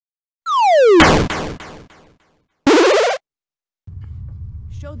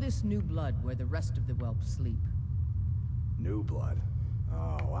Show this new blood where the rest of the whelps sleep. New blood?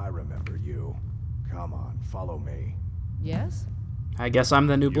 Oh, I remember you. Come on, follow me. Yes? I guess I'm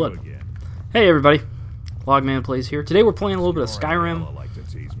the new blood. Hey everybody, Logman Plays here. Today we're playing a little bit of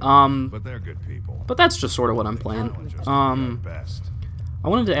Skyrim. But they're good people. But that's just sort of what I'm playing. I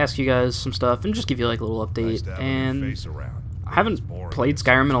wanted to ask you guys some stuff and just give you like a little update. And I haven't played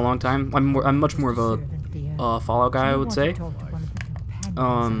Skyrim in a long time. I'm much more of a Fallout guy, I would say.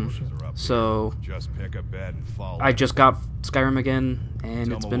 So I just got Skyrim again,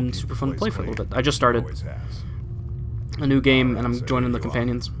 and it's been super fun to play for a little bit. I just started a new game, and I'm joining the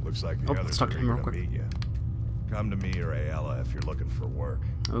companions. Oh, let's talk to him real quick. Come to me or Ayala if you're looking for work.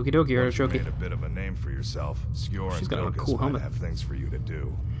 Okie dokie, artichoke. Made a bit of a name for yourself. She's got a cool helmet. Have things for you to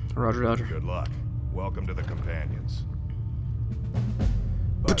do. Roger, Roger. Good luck. Welcome to the companions.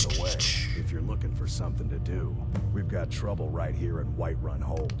 By the way, if you're looking for something to do, we've got trouble right here in Whiterun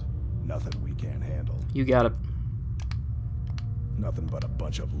Hold. Nothing we can't handle. You got it. Nothing but a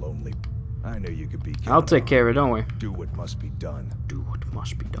bunch of lonely. I knew you could be. I'll take care of it, don't we? Do what must be done. Do what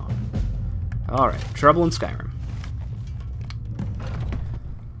must be done. Alright, trouble in Skyrim.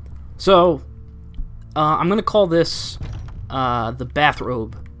 So, I'm gonna call this the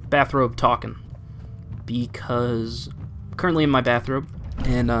Bathrobe talking, because I'm currently in my bathrobe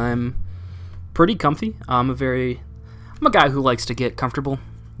and I'm pretty comfy. I'm a guy who likes to get comfortable,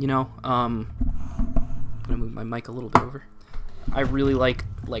 you know. I'm gonna move my mic a little bit over. I really like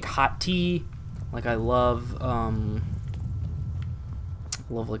hot tea. Like I love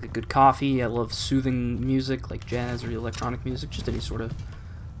like a good coffee. I love soothing music like jazz or electronic music, just any sort of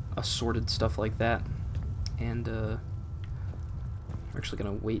assorted stuff like that. And I'm actually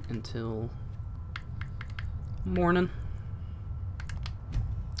gonna wait until morning.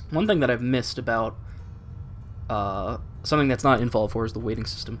 One thing that I've missed about something that's not in Fallout 4 is the waiting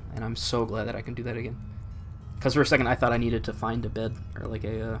system, and I'm so glad that I can do that again. Because for a second I thought I needed to find a bed or like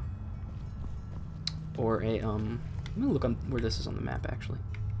a I'm gonna look on where this is on the map actually.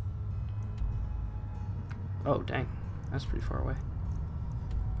 Oh dang, that's pretty far away.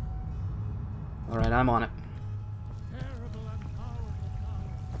 Alright, I'm on it.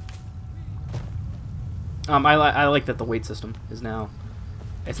 I like that the wait system is now.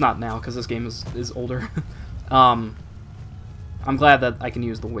 It's not now because this game is older. I'm glad that I can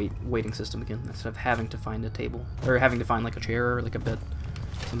use the waiting system again instead of having to find a table or having to find like a chair or like a bed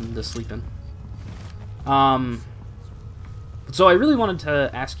something to sleep in. So I really wanted to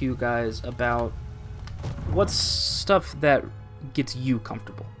ask you guys about what's stuff that gets you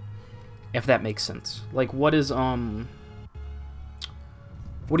comfortable, if that makes sense. Like what is what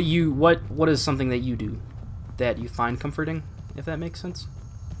is something that you do that you find comforting, if that makes sense?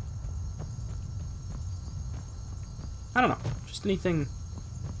 I don't know, just anything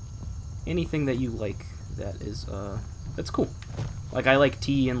that you like that is that's cool. Like I like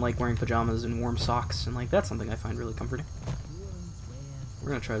tea and like wearing pajamas and warm socks, and like that's something I find really comforting. We're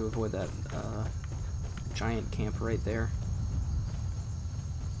gonna try to avoid that giant camp right there.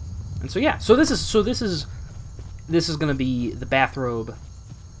 And so yeah, so this is gonna be the bathrobe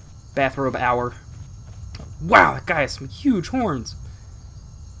hour. Wow, that guy has some huge horns.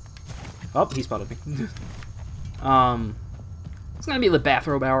 Oh, he spotted me. It's gonna be the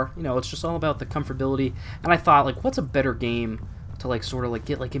bathrobe hour. You know, it's just all about the comfortability. And I thought, like, what's a better game to like sort of like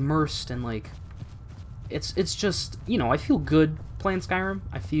get like immersed and like it's just, you know, I feel good playing Skyrim.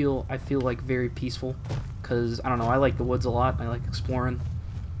 I feel like very peaceful because I don't know, I like the woods a lot. I like exploring.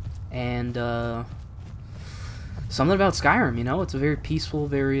 And something about Skyrim, you know, it's a very peaceful,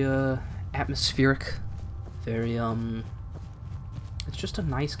 very atmospheric, very it's just a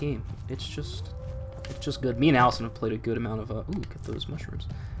nice game. It's just good. Me and Allison have played a good amount of ooh, get those mushrooms.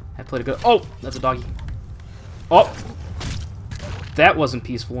 Have played a good. Oh, that's a doggy. Oh, that wasn't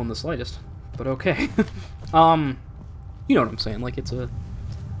peaceful in the slightest, but okay. You know what I'm saying? Like it's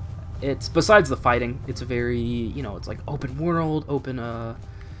besides the fighting, it's a very, you know, it's like open world, open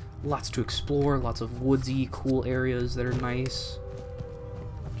lots to explore, lots of woodsy, cool areas that are nice.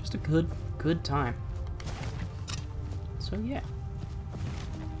 Just a good time. So yeah.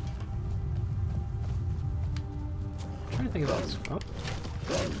 I'm trying to think about this.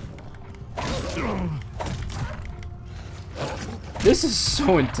 Oh. This is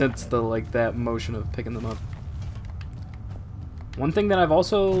so intense, though, like that motion of picking them up. One thing that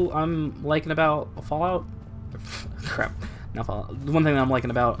I'm liking about Fallout, crap, not Fallout. One thing that I'm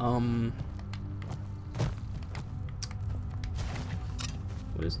liking about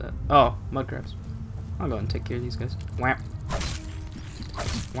what is that? Oh, mud crabs. I'll go ahead and take care of these guys. Whap.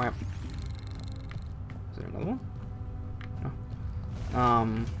 Whap. Is there another one?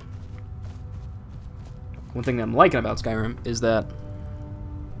 One thing that I'm liking about Skyrim is that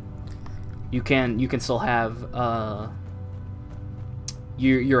you can still have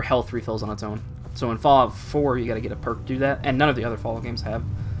your health refills on its own. So in Fallout 4, you got to get a perk to do that, and none of the other Fallout games have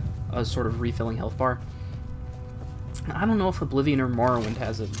a sort of refilling health bar. I don't know if Oblivion or Morrowind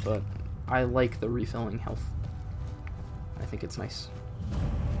has it, but I like the refilling health. I think it's nice.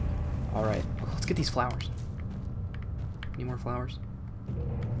 All right, let's get these flowers. Any more flowers?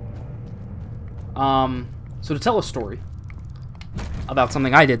 So to tell a story about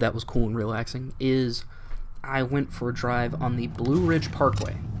something I did that was cool and relaxing is I went for a drive on the Blue Ridge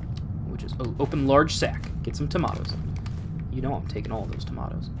Parkway, which is open large sack. Get some tomatoes. You know I'm taking all those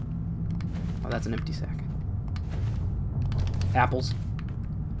tomatoes. Oh, that's an empty sack. Apples.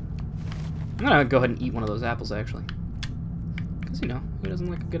 I'm gonna go ahead and eat one of those apples, actually. Because, you know, who doesn't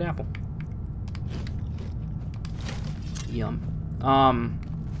like a good apple? Yum.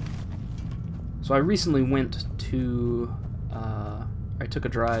 So I recently went to, I took a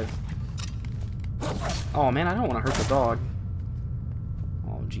drive. Oh man, I don't want to hurt the dog.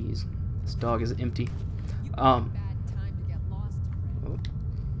 Oh jeez, this dog is empty. Oh.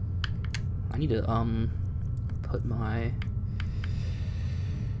 I need to, put my...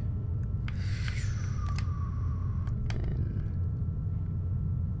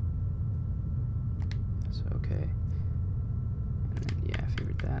 That's okay. And then, yeah, I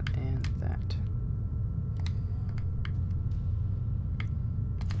figured that and that.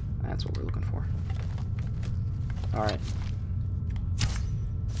 That's what we're looking for. Alright.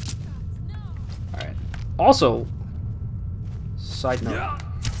 Alright. Also, side note.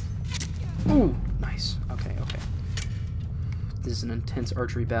 Ooh, nice. Okay, okay. This is an intense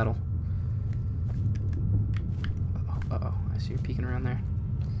archery battle. Uh-oh, uh-oh. I see you're peeking around there.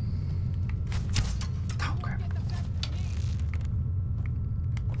 Oh, crap.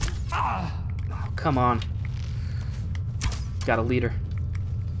 Oh, come on. Got a leader.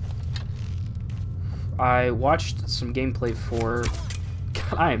 I watched some gameplay for...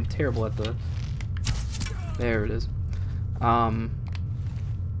 God, I am terrible at the... There it is.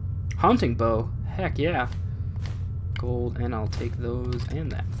 Hunting bow. Heck yeah. Gold, and I'll take those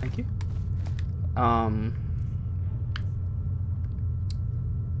and that. Thank you.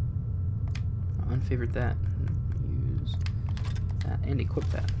 Unfavorite that. Use that and equip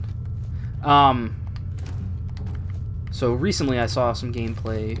that. So recently I saw some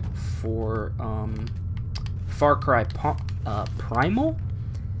gameplay for Far Cry Primal,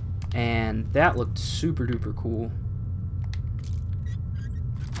 and that looked super duper cool.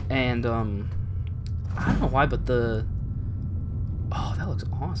 And I don't know why, but the that looks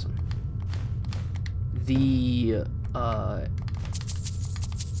awesome. The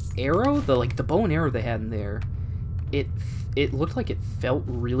arrow, the bow and arrow they had in there, it looked like it felt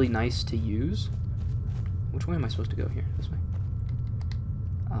really nice to use. Which way am I supposed to go here? This way.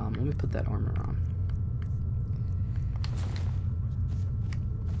 Let me put that armor on.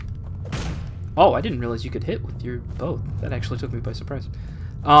 Oh, I didn't realize you could hit with your bow. That actually took me by surprise.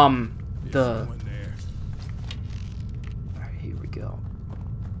 Alright, here we go.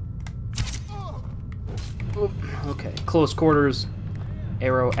 Oop, okay, close quarters,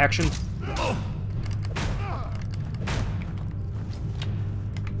 arrow action.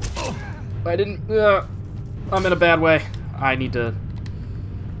 I didn't, I'm in a bad way. I need to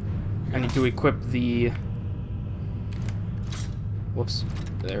equip the... Whoops.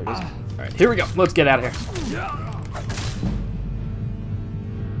 There it is. Alright, here we go. Let's get out of here.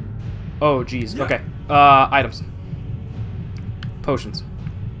 Oh, jeez. Okay. Items. Potions.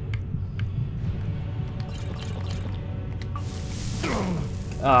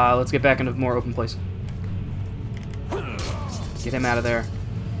 Let's get back into more open place. Get him out of there.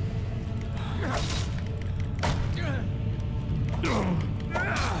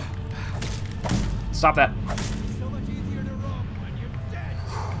 Stop that.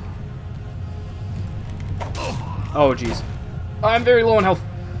 Oh, jeez. I'm very low on health.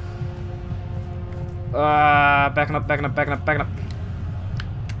 Backing up, backing up, backing up, backing up.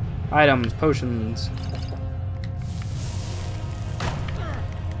 Items, potions.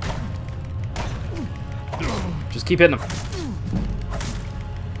 Just keep hitting them.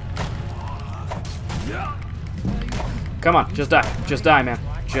 Come on, just die. Just die, man.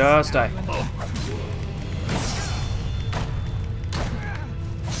 Just die.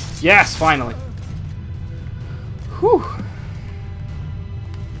 Yes, finally. Whew.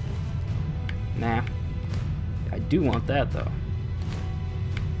 Nah. I do want that, though.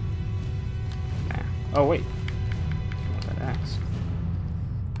 Nah. Oh, wait. I want that axe.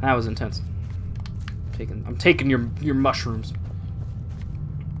 That was intense. I'm taking your mushrooms.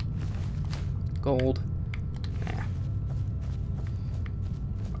 Gold.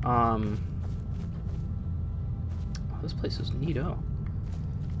 Nah. Oh, this place is neato.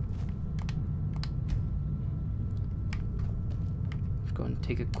 Let's go and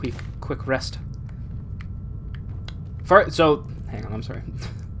take a quick rest. So, hang on, I'm sorry.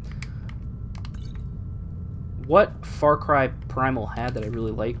 What Far Cry Primal had that I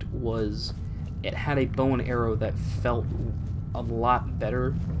really liked was it had a bow and arrow that felt a lot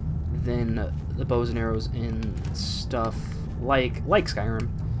better than the bows and arrows in stuff like Skyrim.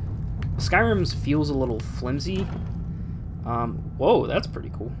 Skyrim's feels a little flimsy. Whoa, that's pretty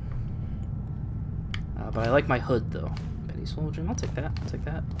cool. But I like my hood though. Petty Soul Gem, I'll take that. I'll take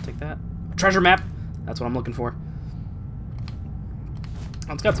that. I'll take that. Treasure map. That's what I'm looking for.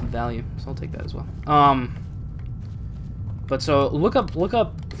 Oh, it's got some value, so I'll take that as well. But so look up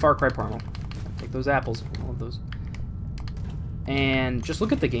Far Cry Primal. Take those apples, all of those, and just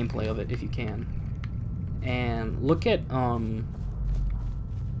look at the gameplay of it if you can, and look at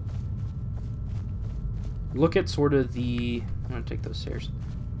sort of the. I'm gonna take those stairs.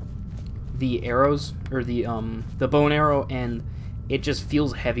 The arrows or the bow and arrow, and it just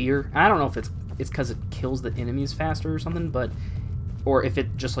feels heavier. I don't know if it's because it kills the enemies faster or something, but or if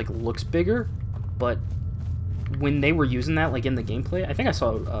it just like looks bigger, but when they were using that like in the gameplay, I think I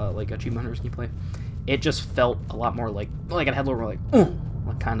saw like Achievement Hunter's gameplay, it just felt a lot more like it had a little like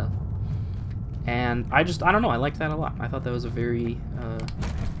kind of, and I don't know, I liked that a lot. I thought that was a very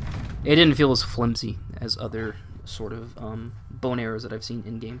it didn't feel as flimsy as other sort of bow and arrows that I've seen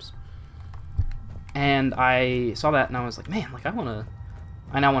in games. And I saw that and I was like, man, like I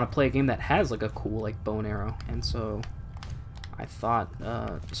now want to play a game that has like a cool like bow and arrow. And so I thought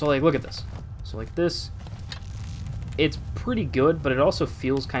so like look at this. So like this, it's pretty good, but it also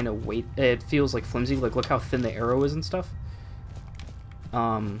feels kind of it feels like flimsy. Like look how thin the arrow is and stuff.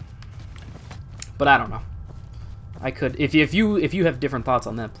 But I don't know. I could if you have different thoughts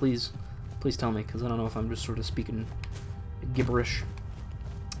on that, please tell me, because I don't know if I'm just sort of speaking gibberish.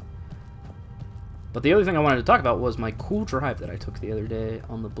 But the other thing I wanted to talk about was my cool drive that I took the other day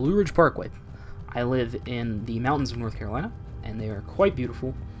on the Blue Ridge Parkway. I live in the mountains of North Carolina, and they are quite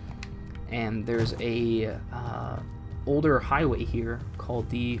beautiful. And there's a older highway here called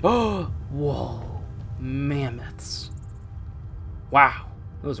the whoa, mammoths. Wow,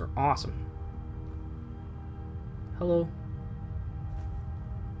 those are awesome. Hello.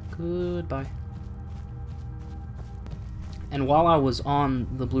 Goodbye. And while I was on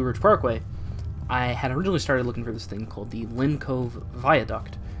the Blue Ridge Parkway, I had originally started looking for this thing called the Lynn Cove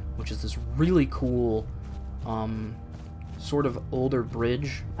Viaduct, which is this really cool sort of older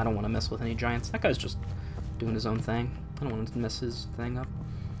bridge. I don't want to mess with any giants. That guy's just doing his own thing. I don't want to mess his thing up.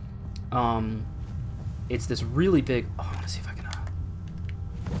 It's this really big... Oh, I want to see if I can...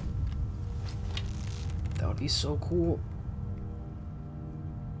 That would be so cool.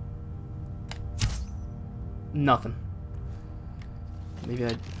 Nothing. Maybe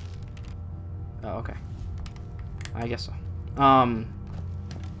I'd... Oh, okay. I guess so.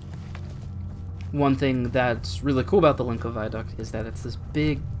 One thing that's really cool about the Lynn Cove Viaduct is that it's this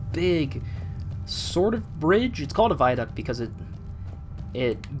big sort of bridge. It's called a viaduct because it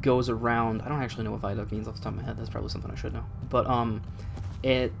goes around... I don't actually know what viaduct means off the top of my head. That's probably something I should know. But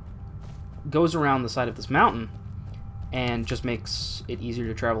it goes around the side of this mountain and just makes it easier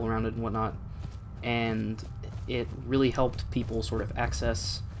to travel around it and whatnot. And it really helped people sort of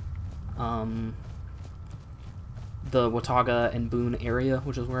access the Watauga and Boone area,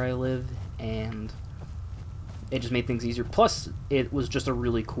 which is where I live, and it just made things easier. Plus, it was just a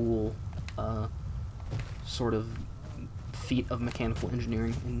really cool sort of feat of mechanical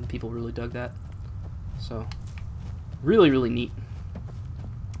engineering, and people really dug that. So, really neat.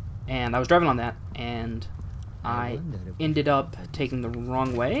 And I was driving on that, and I ended up taking the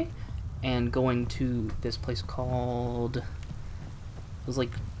wrong way and going to this place called... It was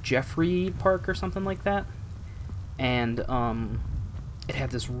like Jeffrey Park or something like that. And it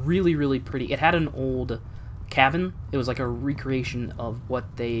had this really pretty... It had an old cabin. It was like a recreation of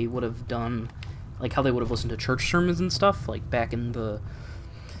what they would have done, like how they would have listened to church sermons and stuff, like back in the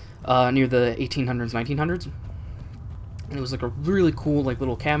near the 1800s, 1900s. And it was like a really cool like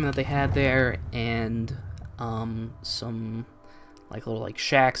little cabin that they had there, and some like little like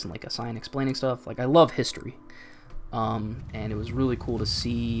shacks and like a sign explaining stuff. Like I love history. And it was really cool to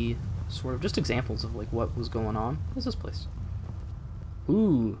see sort of just examples of like what was going on. What's this place?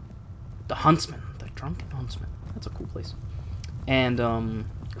 Ooh, the Huntsman, the Drunken Huntsman. That's a cool place. And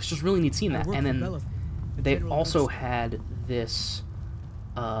it was just really neat seeing that. And then they also had this.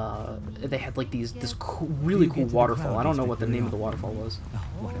 They had like this really cool waterfall. I don't know what the name of the waterfall was,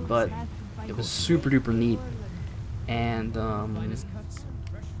 but It was super duper neat. And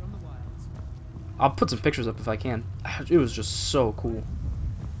I'll put some pictures up if I can. It was just so cool.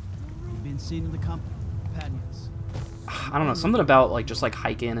 You've been seen in the companions. I don't know, something about like just like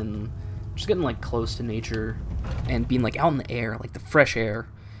hiking and just getting like close to nature and being like out in the air, like the fresh air.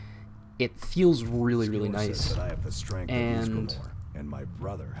 It feels really, really nice. I have the strength And my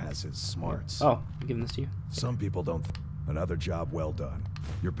brother has his smarts. oh, I'm giving this to you. Some people don't. Another job well done.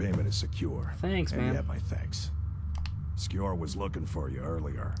 Your payment is secure. Thanks, and man. you have my thanks. Skjor was looking for you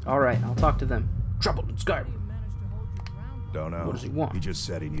earlier. All right, I'll talk to them. Trouble in Skyrim. Don't know. What does he want? He just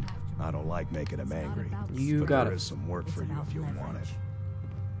said he need. I don't like making him angry. You but got there it. is some work for you if you want it.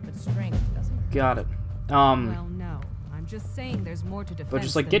 But strength doesn't hurt. Got it. Well, no. I'm just saying there's more to defense. But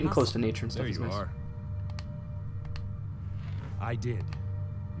just like than getting muscle. close to nature and stuff There is you nice. are. I did.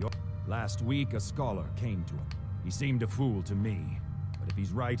 Last week, a scholar came to him. He seemed a fool to me, but if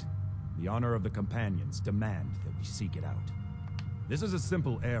he's right, the honor of the companions demand that we seek it out. This is a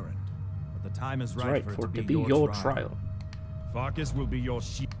simple errand, but the time is That's right, right, for it to be your trial. trial. Farkas will be your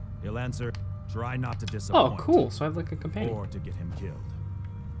shield. He'll answer, try not to Oh, disappoint. cool. So I have like a companion. Or to get him killed.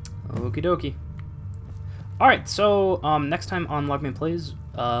 Okie dokie. Alright, so next time on Logman Plays,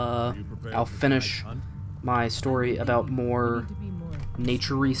 Are you prepared I'll for finish tonight's hunt? my story about more Need to be more.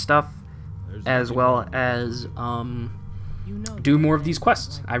 nature-y stuff, There's as nothing well wrong. as You know do more of that these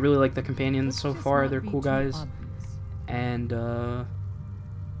quests. I really like the companions so Let's just far, not they're be cool too guys. obvious. And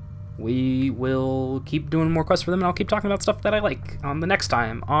we will keep doing more quests for them, and I'll keep talking about stuff that I like the next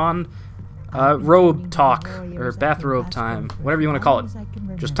time on robe talk, or bathrobe time, whatever you want to call it.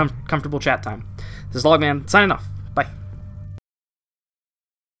 Just comfortable chat time. This is Logman, signing off.